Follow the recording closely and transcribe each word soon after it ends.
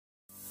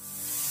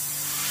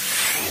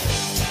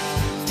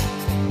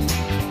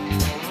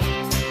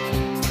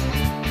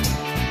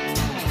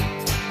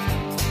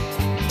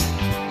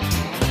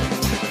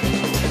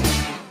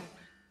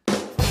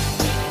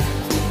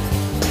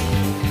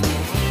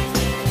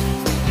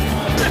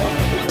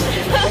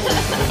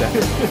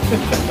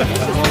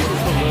that.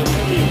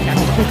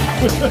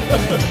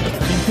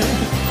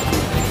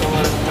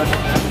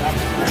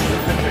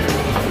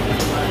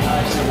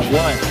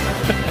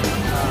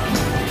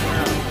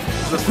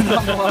 It's a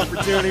phenomenal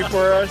opportunity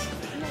for us.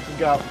 We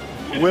got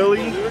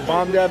Willie,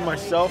 Bomb Dad, and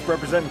myself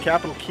representing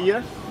Capital Kia.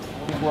 I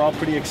think we're all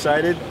pretty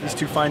excited. These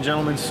two fine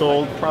gentlemen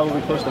sold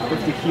probably close to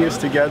 50 Kias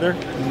together,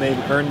 and they've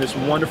earned this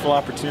wonderful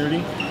opportunity.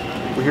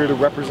 We're here to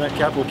represent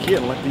Capital Kia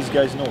and let these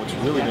guys know what's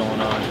really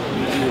going on.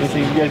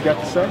 Anything you guys got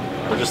to say?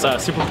 We're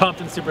just super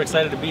pumped and super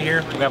excited to be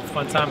here. We have a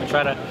fun time and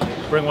try to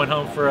bring one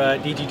home for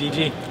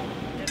DGDG.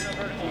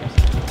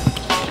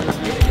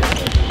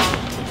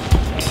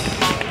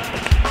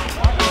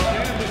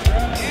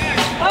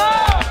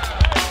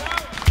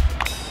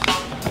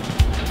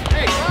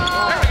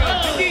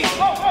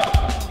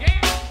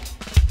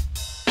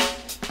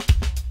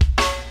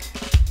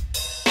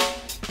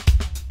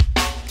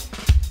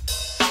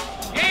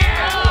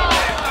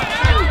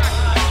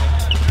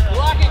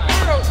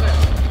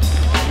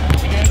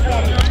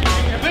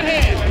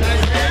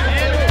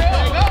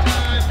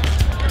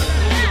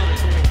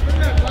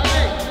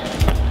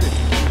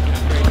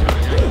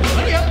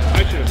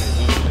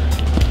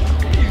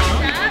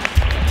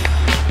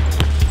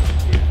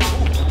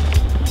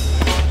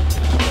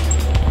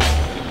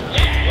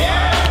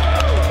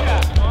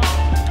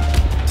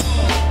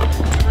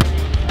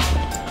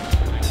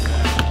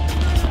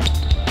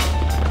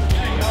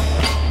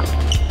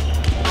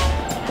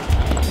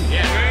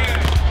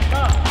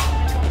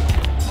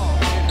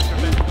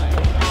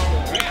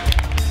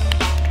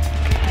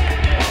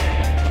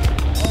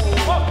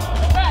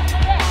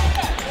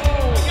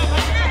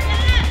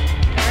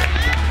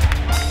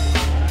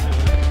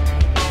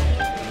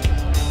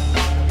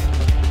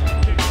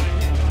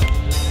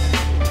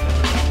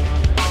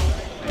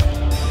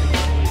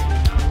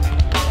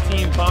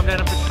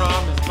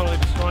 Is totally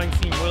destroying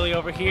Team Willie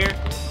over here.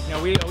 You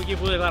know, we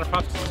give Willie a lot of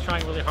props because he's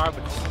trying really hard,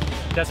 but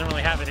he doesn't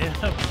really have it in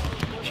him.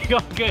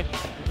 Good.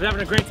 We're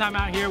having a great time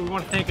out here. We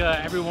want to thank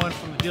everyone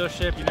from the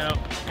dealership, you know,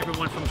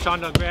 everyone from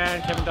Sean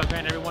Delgrand, Kevin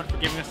Delgrand, everyone for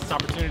giving us this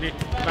opportunity.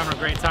 We're having a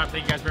great time.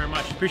 Thank you guys very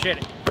much. Appreciate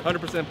it.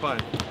 100% fun.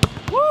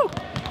 Woo!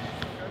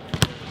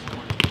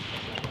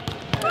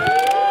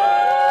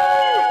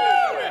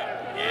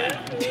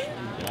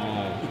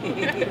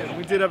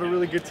 We did have a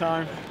really good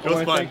time. I want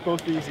to fun. thank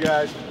both of these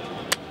guys.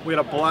 We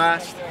had a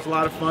blast. It was a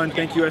lot of fun.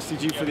 Thank you,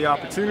 SCG, for the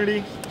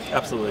opportunity.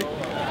 Absolutely.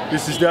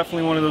 This is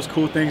definitely one of those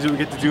cool things that we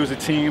get to do as a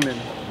team,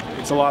 and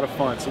it's a lot of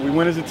fun. So we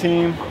win as a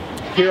team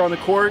here on the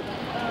court,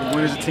 we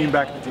win as a team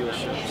back at the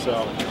dealership.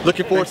 So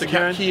looking forward to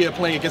again. Kia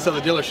playing against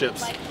other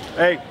dealerships.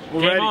 Hey,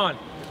 we're Game ready. on.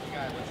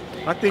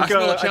 I think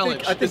smell a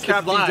challenge. I think It's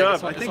Cap live.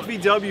 VW. I think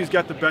VW's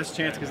got the best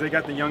chance because they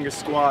got the youngest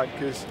squad.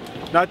 Because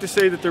not to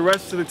say that the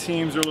rest of the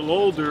teams are a little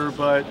older,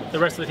 but The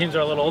rest of the teams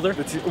are a little older.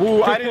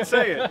 ooh, I didn't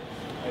say it.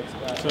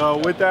 So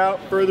without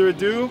further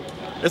ado,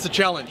 It's a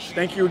challenge.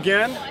 thank you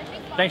again.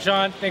 Thanks,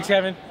 Sean. Thanks,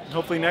 Kevin.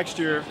 Hopefully next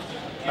year,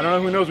 I don't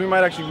know, who knows, we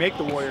might actually make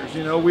the Warriors.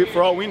 You know,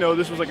 for all we know,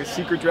 this was like a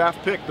secret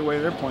draft pick the way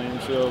they're playing,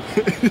 so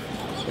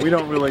we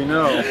don't really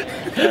know.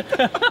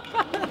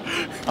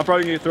 I'm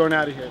probably gonna get thrown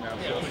out of here now.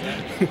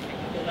 So.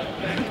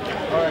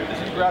 All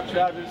right, grab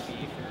Travis.